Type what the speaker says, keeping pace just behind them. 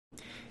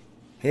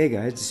Hey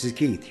guys, this is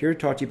Keith here to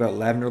talk to you about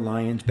Lavender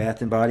Lions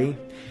Bath and Body.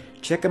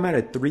 Check them out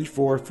at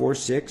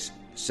 3446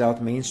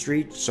 South Main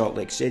Street, Salt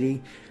Lake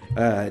City.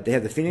 They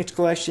have the Phoenix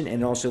Collection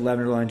and also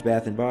Lavender Lions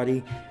Bath and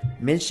Body.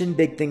 Mention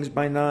Big Things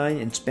by 9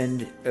 and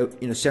spend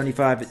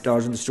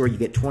 $75 in the store. You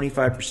get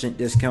 25%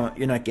 discount.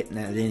 You're not getting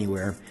that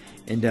anywhere.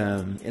 And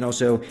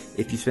also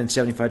if you spend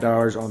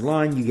 $75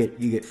 online, you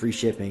get free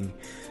shipping.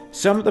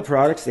 Some of the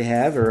products they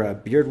have are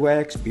beard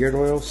wax, beard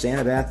oil,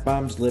 Santa bath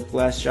bombs, lip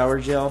gloss,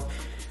 shower gel.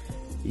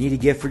 You need a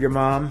gift for your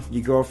mom,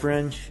 your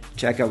girlfriend?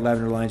 Check out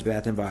Lavender Lions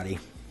Bath and Body.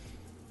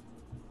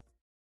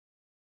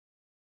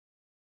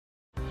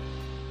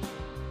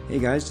 Hey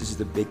guys, this is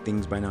the Big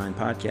Things by 9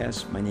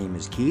 podcast. My name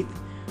is Keith.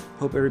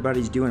 Hope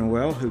everybody's doing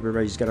well. Hope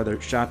everybody's got all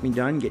their shopping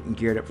done, getting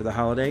geared up for the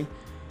holiday.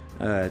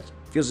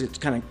 Feels like it's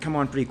kind of come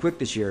on pretty quick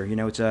this year. You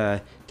know,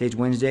 today's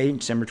Wednesday,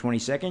 December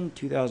 22nd,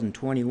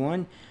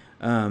 2021.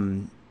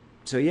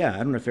 So yeah, I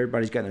don't know if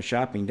everybody's gotten their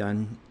shopping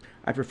done.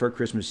 I prefer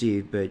Christmas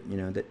Eve, but you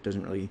know, that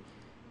doesn't really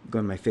go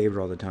in my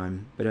favor all the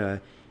time. But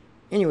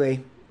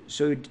anyway,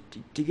 so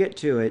to get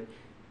to it,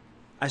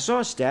 I saw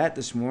a stat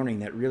this morning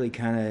that really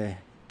kind of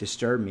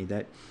disturbed me.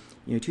 That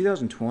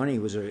 2020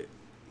 was a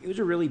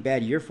really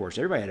bad year for us.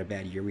 Everybody had a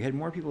bad year. We had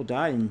more people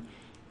die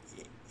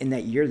in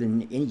that year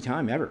than any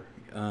time ever.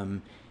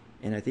 And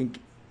I think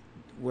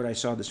what I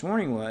saw this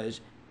morning was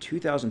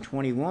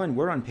 2021.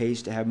 We're on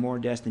pace to have more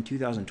deaths than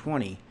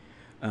 2020.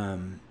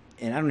 And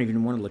I don't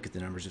even want to look at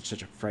the numbers. It's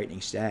such a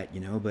frightening stat,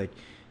 but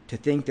to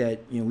think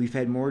that we've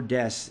had more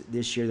deaths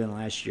this year than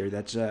last year,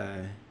 that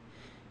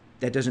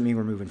doesn't mean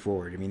we're moving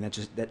forward. I mean,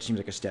 that seems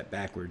like a step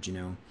backwards,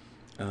 and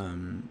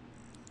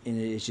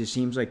it just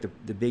seems like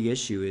the big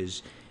issue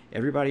is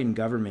everybody in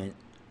government,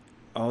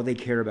 all they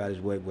care about is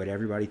what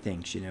everybody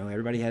thinks.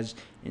 Everybody has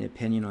an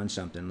opinion on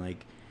something.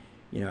 Like,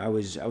 I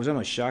was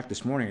almost shocked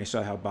this morning. I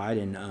saw how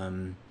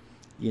Biden,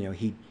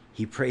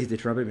 he praised the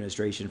Trump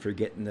administration for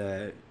getting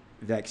the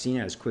vaccine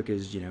out as quick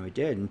as it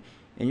did, and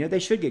they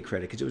should get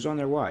credit because it was on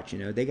their watch.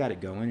 They got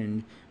it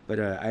going, but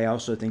I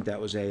also think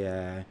that was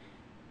a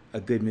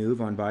good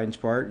move on Biden's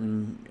part,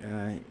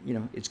 and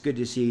it's good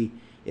to see.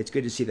 It's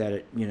good to see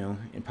that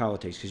in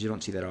politics because you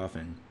don't see that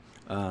often.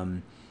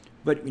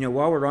 But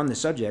while we're on the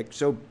subject,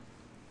 so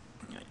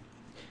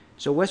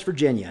West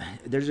Virginia,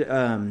 there's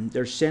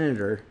their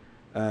Senator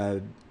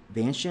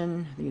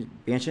Manchin, I think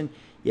it's Manchin.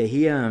 Yeah,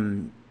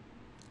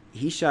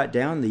 he shot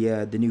down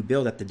the new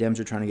bill that the Dems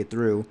are trying to get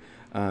through,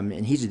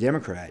 and he's a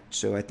Democrat,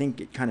 so I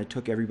think it kind of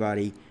took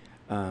everybody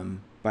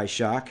by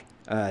shock.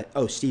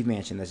 Steve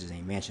Manchin, that's his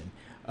name, Manchin.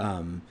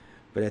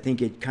 But I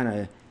think it kind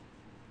of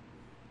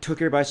took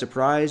everybody by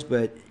surprise,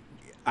 but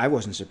I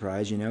wasn't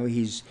surprised.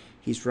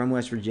 He's from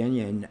West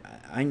Virginia, and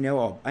I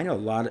know a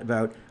lot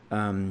about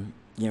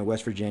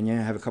West Virginia.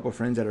 I have a couple of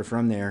friends that are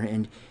from there,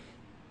 and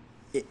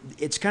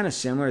it's kind of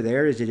similar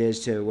there as it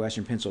is to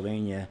Western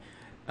Pennsylvania.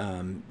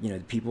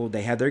 The people,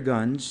 they have their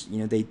guns.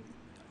 They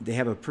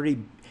have a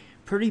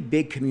pretty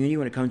big community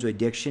when it comes to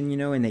addiction.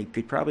 And they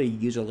could probably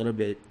use a little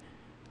bit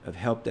of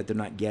help that they're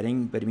not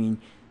getting. But I mean,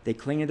 they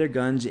cling to their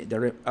guns.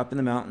 They're up in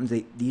the mountains.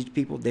 These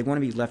people, they want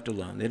to be left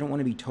alone. They don't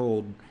want to be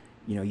told,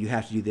 you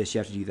have to do this, you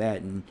have to do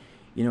that. And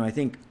I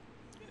think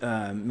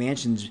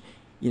Manchin's,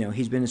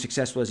 he's been as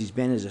successful as he's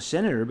been as a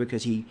senator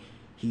because he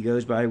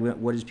goes by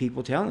what his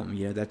people tell him.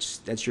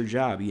 That's your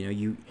job.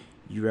 You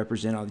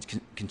represent all these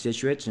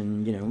constituents,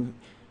 and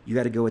you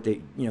got to go with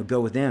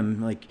go with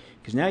them. Like,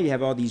 because now you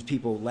have all these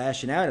people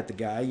lashing out at the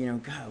guy.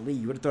 Golly,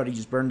 you would have thought he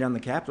just burned down the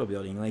Capitol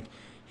building. Like,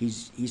 he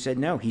said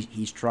no.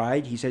 He's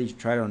tried. He said he's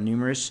tried on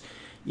numerous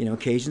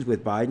occasions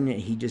with Biden, and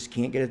he just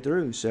can't get it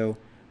through. So,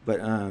 but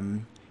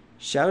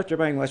shout out to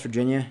everybody in West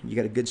Virginia. You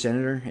got a good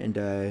senator, and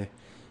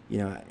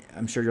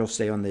I'm sure you'll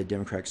stay on the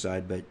Democratic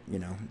side. But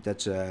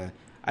that's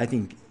I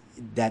think.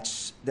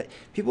 That's that.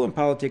 People in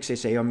politics, they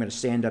say, "Oh, I'm going to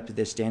stand up to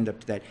this, stand up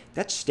to that."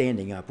 That's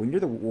standing up. When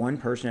you're the one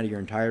person out of your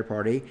entire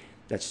party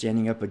that's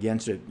standing up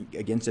against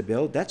a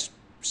bill, that's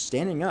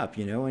standing up,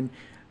 and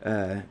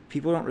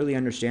people don't really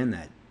understand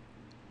that.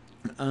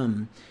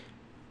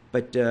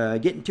 But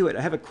getting to it,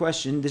 I have a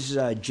question. This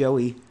is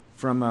Joey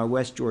from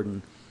West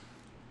Jordan.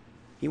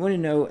 He wanted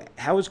to know,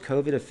 how has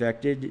COVID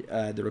affected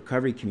the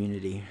recovery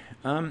community?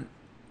 The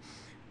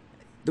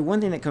one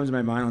thing that comes to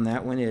my mind on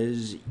that one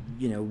is,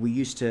 we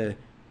used to.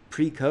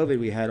 Pre-COVID,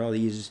 we had all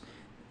these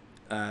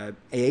AA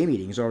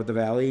meetings all over the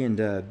valley, and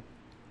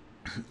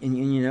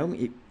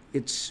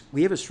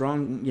we have a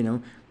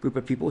strong group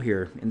of people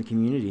here in the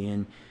community,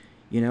 and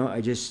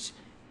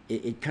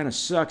it kind of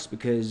sucks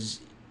because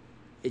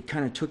it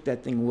kind of took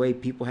that thing away.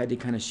 People had to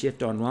kind of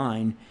shift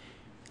online,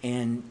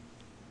 and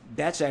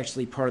that's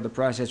actually part of the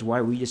process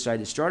why we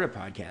decided to start a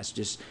podcast.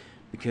 Just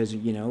because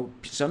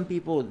some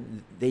people,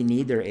 they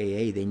need their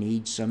AA, they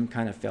need some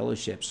kind of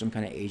fellowship, some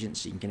kind of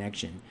agency and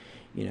connection.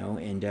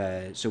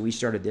 And so we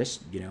started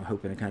this,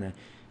 hoping to kind of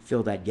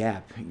fill that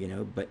gap,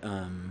 but,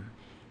 and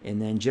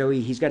then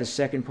Joey, he's got a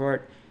second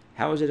part.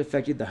 How has it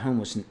affected the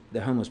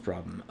homeless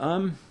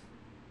problem?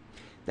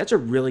 That's a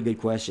really good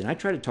question. I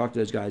try to talk to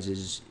those guys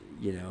as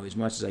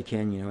much as I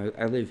can.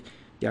 I live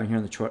down here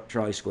in the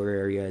Trolley Square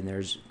area, and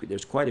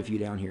there's quite a few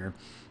down here.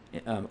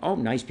 All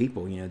nice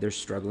people, they're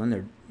struggling.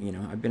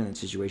 I've been in that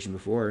situation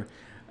before,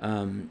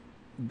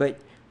 but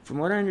from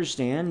what I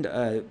understand,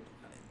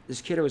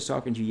 this kid I was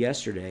talking to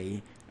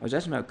yesterday, I was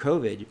asking about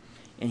COVID,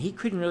 and he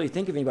couldn't really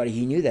think of anybody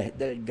he knew that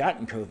had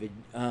gotten COVID.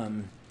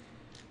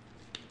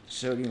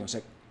 So give me one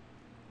sec.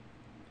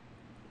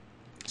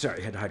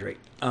 Sorry, I had to hydrate.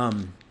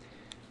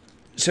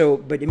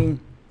 But I mean,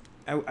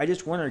 I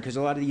just wonder, because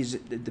a lot of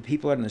the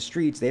people out in the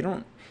streets, they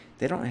don't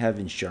have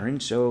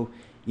insurance, so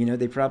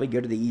they probably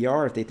go to the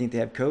ER if they think they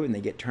have COVID, and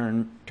they get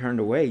turned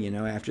away,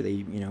 after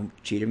they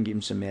treat them, give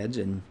them some meds,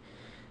 and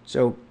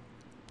so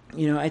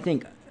I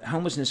think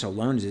homelessness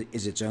alone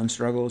is its own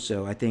struggle.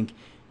 So I think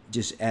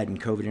just adding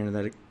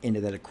COVID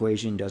into that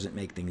equation doesn't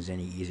make things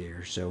any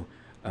easier. So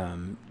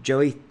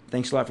Joey,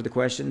 thanks a lot for the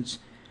questions.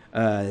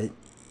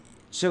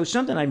 So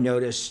something I've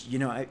noticed,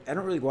 I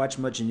don't really watch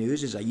much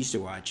news as I used to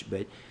watch,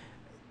 but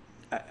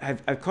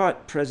I've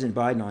caught President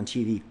Biden on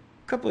TV a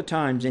couple of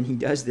times, and he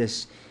does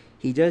this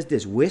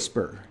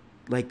whisper,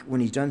 like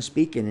when he's done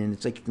speaking, and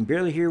it's like you can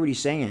barely hear what he's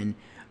saying,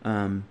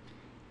 and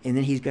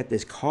then he's got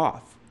this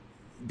cough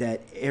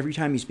that every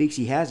time he speaks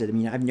he has it. I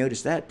mean, I've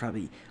noticed that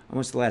probably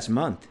almost the last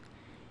month,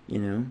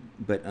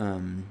 but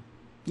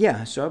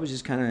yeah, so I was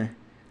just kind of,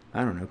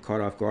 I don't know,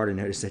 caught off guard and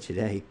noticed that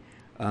today.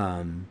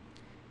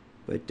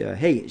 But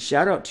hey,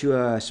 shout out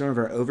to some of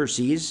our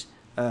overseas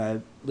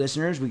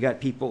listeners. We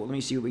got people, let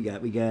me see what we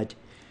got. We got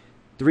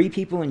 3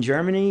 people in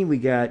Germany, we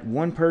got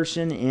 1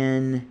 person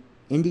in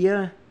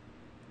India,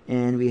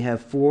 and we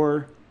have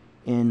 4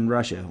 in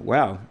Russia.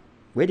 Wow,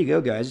 way to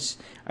go, guys.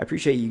 I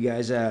appreciate you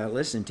guys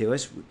listening to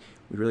us. We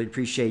really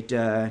appreciate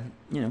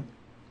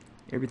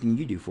everything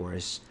you do for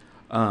us.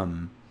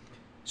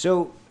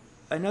 So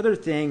another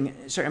thing,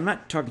 sorry, I'm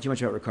not talking too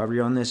much about recovery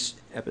on this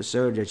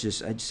episode. I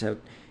just had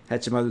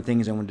some other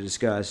things I wanted to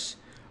discuss.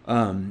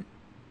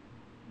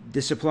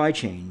 The supply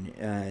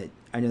chain,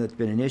 I know that's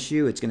been an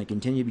issue. It's going to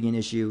continue to be an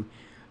issue.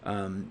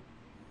 How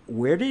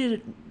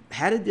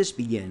did this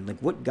begin? Like,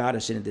 what got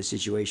us into this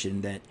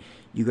situation that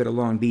you go to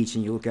Long Beach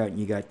and you look out and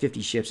you got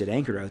 50 ships at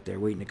anchor out there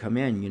waiting to come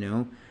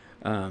in,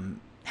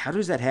 how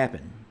does that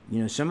happen?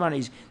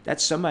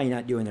 That's somebody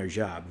not doing their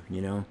job,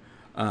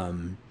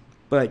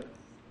 but,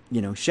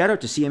 shout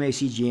out to CMA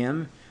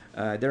CGM.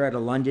 They're out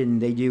of London.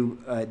 They do,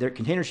 their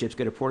container ships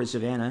go to Port of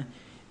Savannah.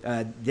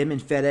 Them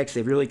and FedEx,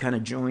 they've really kind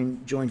of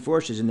joined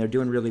forces, and they're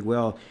doing really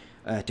well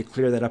to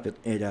clear that up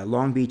at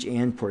Long Beach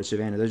and Port of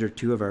Savannah. Those are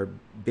 2 of our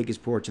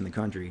biggest ports in the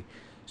country.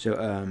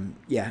 So,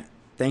 yeah,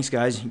 thanks,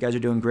 guys. You guys are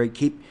doing great.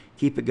 Keep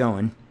it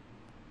going.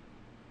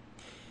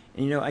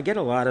 And, I get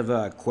a lot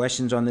of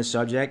questions on this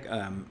subject.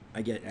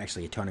 I get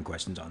actually a ton of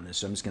questions on this,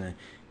 so I'm just going to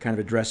kind of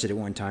address it at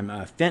one time.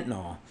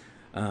 Fentanyl.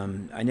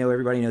 I know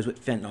everybody knows what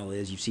fentanyl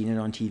is. You've seen it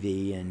on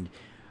TV, and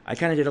I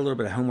kind of did a little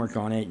bit of homework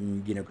on it,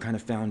 and kind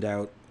of found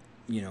out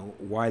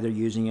why they're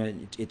using it.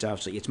 It's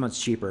obviously it's much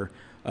cheaper.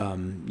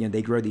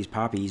 They grow these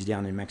poppies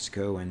down in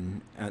Mexico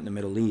and out in the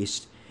Middle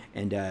East,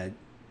 and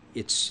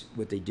it's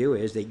what they do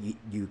is they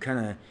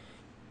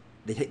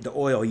take the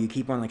oil, you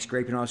keep on like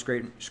scraping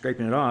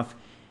it off,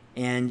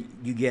 and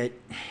you get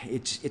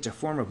it's a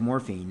form of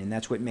morphine, and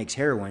that's what makes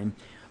heroin.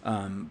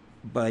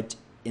 But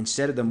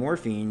instead of the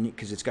morphine,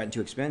 because it's gotten too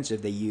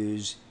expensive, they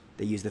use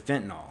the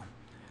fentanyl,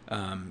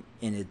 and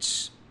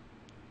it's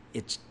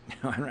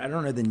I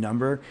don't know the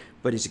number,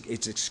 but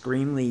it's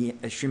extremely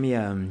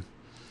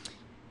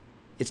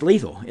it's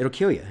lethal. It'll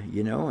kill you.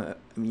 I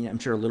mean, I'm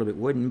sure a little bit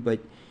wouldn't, but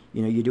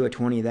you do a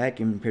 20 of that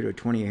compared to a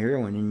 20 of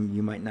heroin, and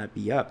you might not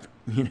be up.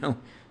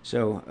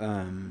 So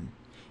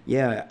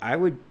yeah, I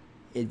would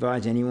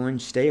advise anyone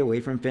stay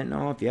away from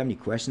fentanyl. If you have any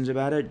questions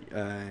about it,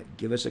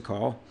 give us a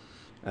call.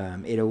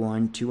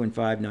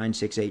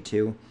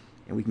 801-215-9682,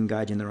 and we can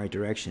guide you in the right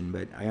direction.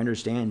 But I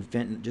understand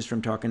fentanyl, just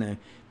from talking to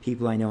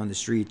people I know on the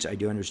streets, I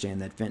do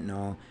understand that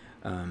fentanyl,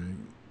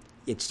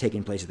 it's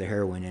taking place of the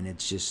heroin, and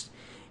it's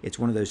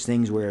one of those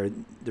things where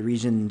the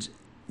reasons,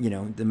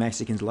 the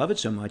Mexicans love it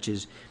so much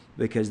is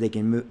because they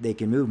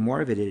can move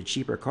more of it at a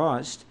cheaper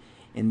cost.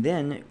 And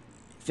then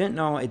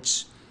fentanyl,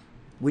 it's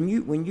when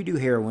you do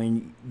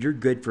heroin, you're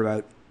good for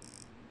about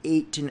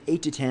 8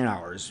 to 10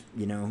 hours,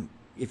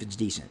 if it's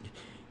decent.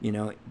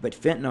 But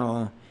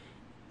fentanyl,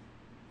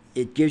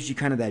 it gives you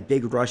kind of that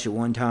big rush at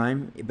one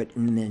time,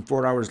 and then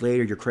 4 hours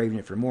later you're craving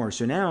it for more.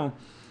 So now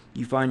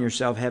you find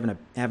yourself having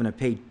to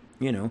pay,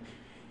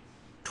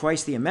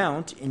 twice the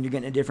amount, and you're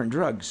getting a different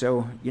drug.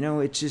 So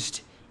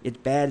it's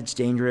bad, it's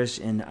dangerous,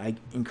 and I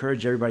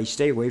encourage everybody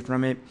stay away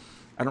from it.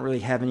 I don't really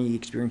have any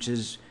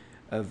experiences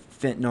of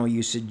fentanyl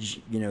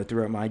usage,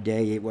 throughout my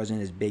day. It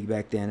wasn't as big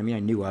back then. I mean, I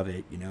knew of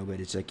it, but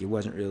it's like it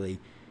wasn't really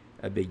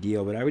a big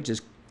deal. But I was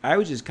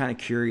just kind of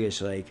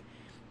curious, like,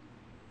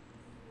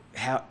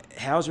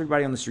 how's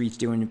everybody on the streets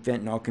doing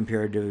fentanyl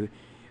compared to,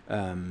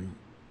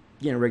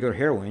 regular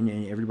heroin?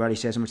 And everybody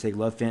says how much they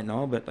love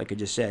fentanyl, but like I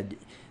just said,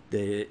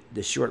 the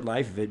short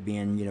life of it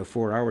being,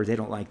 4 hours, they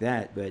don't like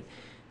that. But,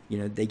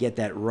 they get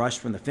that rush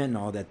from the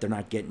fentanyl that they're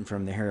not getting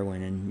from the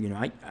heroin.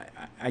 And,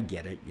 I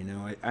get it.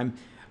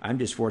 I'm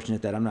just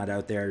fortunate that I'm not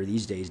out there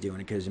these days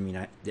doing it because I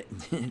mean,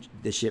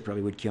 this shit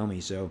probably would kill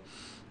me. So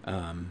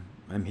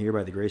I'm here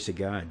by the grace of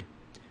God.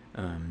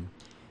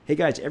 Hey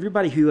guys,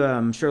 everybody who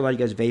I'm sure a lot of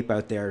you guys vape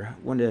out there,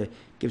 wanted to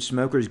give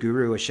Smokers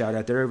Guru a shout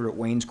out. They're over at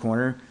Wayne's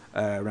Corner,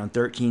 around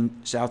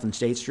 13 South and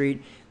State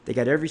Street. They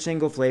got every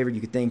single flavor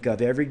you could think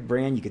of, every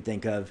brand you could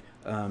think of,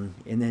 and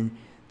then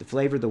the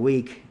flavor of the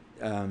week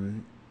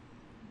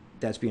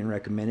that's being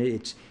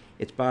recommended.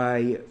 It's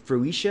by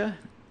Fruitia,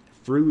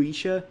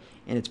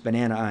 and it's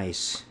banana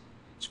ice.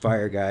 It's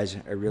fire, guys.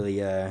 I really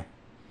yeah,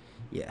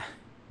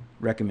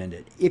 recommend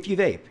it if you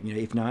vape. You know,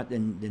 if not,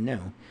 then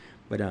no.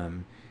 But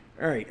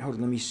all right, hold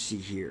on. Let me see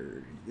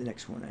here. The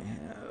next one I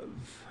have.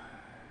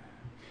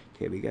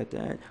 Okay, we got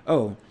that.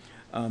 Oh,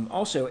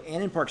 also,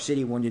 Ann in Park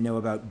City wanted to know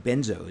about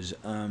benzos.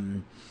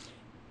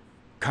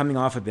 Coming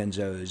off of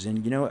benzos,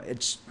 and you know,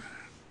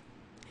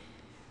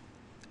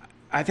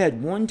 I've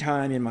had one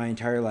time in my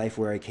entire life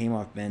where I came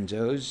off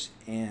benzos,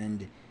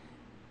 and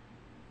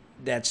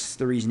that's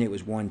the reason it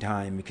was one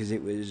time, because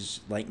it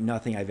was like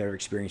nothing I've ever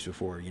experienced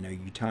before. You know,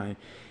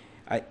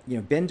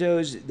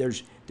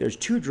 benzos. There's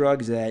two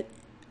drugs that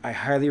I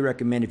highly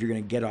recommend if you're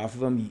going to get off of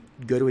them. You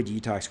go to a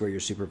detox where you're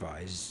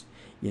supervised.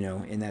 You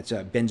know, and that's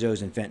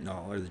benzos and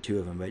fentanyl are the two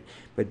of them.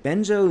 But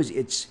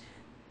benzos,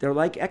 they're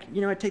like, you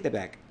know, I take that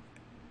back.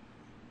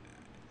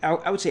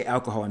 I would say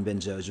alcohol and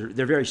benzos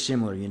they're very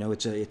similar. You know,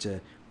 it's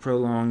a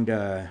prolonged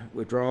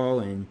withdrawal,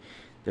 and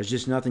there's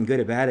just nothing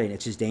good about it. And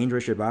it's just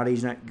dangerous. Your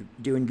body's not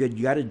doing good.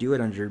 You got to do it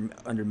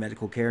under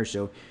medical care.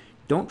 So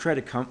don't try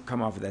to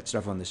come off of that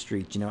stuff on the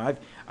streets. You know,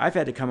 I've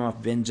had to come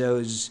off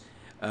benzos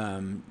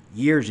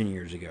years and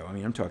years ago. I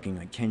mean, I'm talking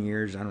like 10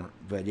 years.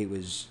 But it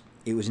was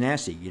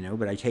nasty, you know.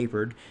 But I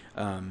tapered,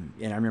 and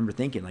I remember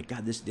thinking like,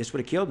 God, this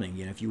would have killed me.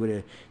 You know, if you would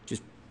have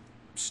just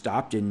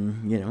stopped,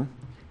 and you know,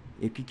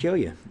 it could kill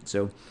you.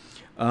 So,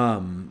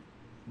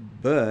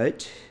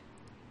 but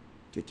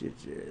let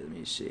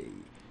me see.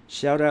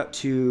 Shout out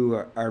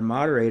to our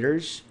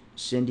moderators,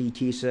 Cindy,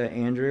 Tisa,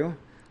 Andrew.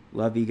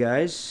 Love you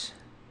guys,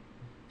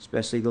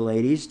 especially the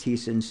ladies,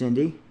 Tisa and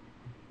Cindy.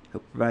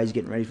 Hope everybody's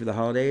getting ready for the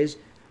holidays.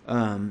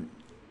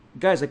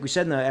 Guys, like we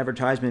said in the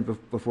advertisement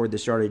before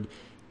this started,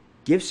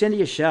 give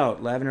Cindy a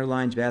shout. Lavender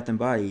Lines Bath and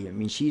Body. I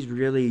mean, she's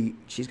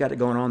got it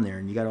going on there,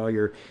 and you got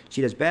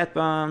she does bath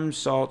bombs,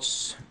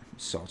 salts.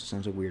 Sounds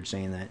so weird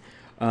saying that.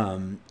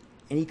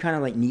 Any kind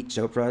of like neat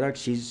soap products,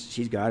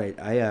 she's got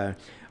it.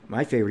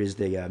 My favorite is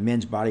the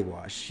men's body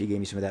wash. She gave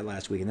me some of that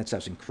last week, and that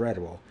stuff's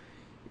incredible.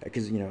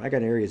 Because you know, I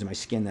got areas of my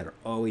skin that are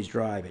always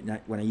dry, but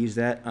not when I use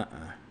that.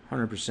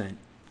 100%.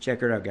 Check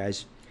her out,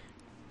 guys.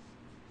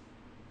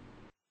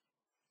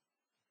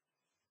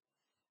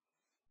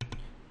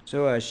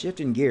 So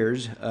shifting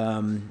gears,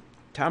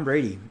 Tom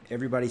Brady,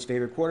 everybody's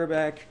favorite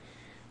quarterback,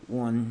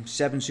 won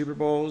 7 Super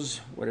Bowls,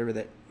 whatever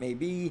that may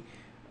be.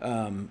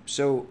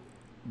 So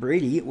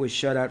Brady was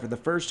shut out for the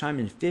first time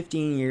in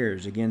 15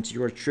 years against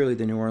yours truly,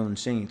 the New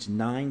Orleans Saints,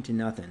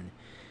 9-0.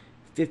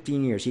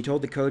 15 years. He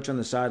told the coach on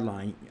the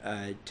sideline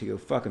to go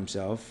fuck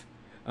himself.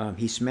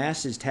 He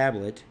smashed his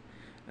tablet.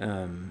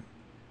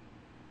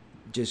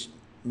 Just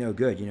no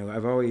good. You know,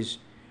 I've always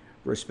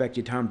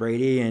respected Tom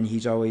Brady, and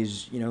he's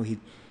always, you know, he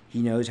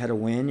knows how to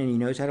win and he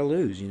knows how to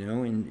lose. You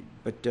know,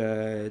 but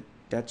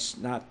that's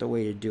not the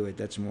way to do it.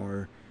 That's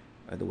more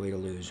the way to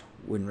lose.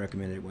 Wouldn't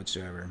recommend it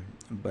whatsoever.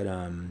 But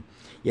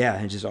yeah,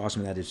 it's just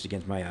awesome that it's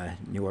against my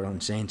New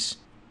Orleans Saints.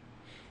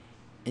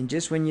 And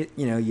just when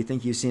you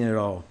think you've seen it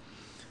all,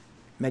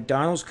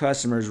 McDonald's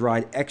customers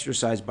ride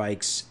exercise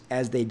bikes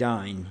as they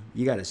dine.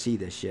 You got to see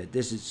this shit.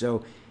 This is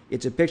so.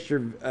 It's a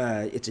picture.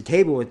 It's a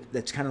table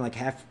that's kind of like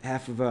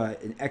half of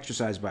an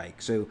exercise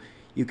bike. So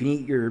you can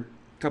eat your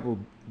couple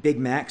Big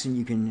Macs and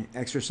you can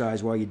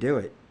exercise while you do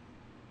it.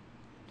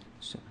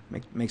 So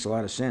makes a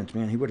lot of sense,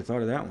 man. He would have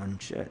thought of that one.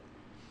 Shit.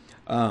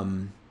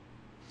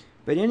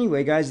 But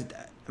anyway, guys,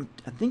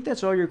 I think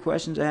that's all your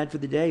questions I had for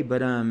the day.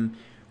 But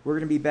we're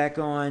gonna be back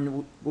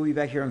on. We'll be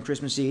back here on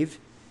Christmas Eve,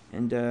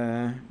 and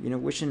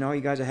wishing all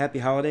you guys a happy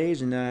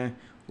holidays, and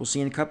we'll see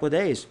you in a couple of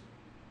days.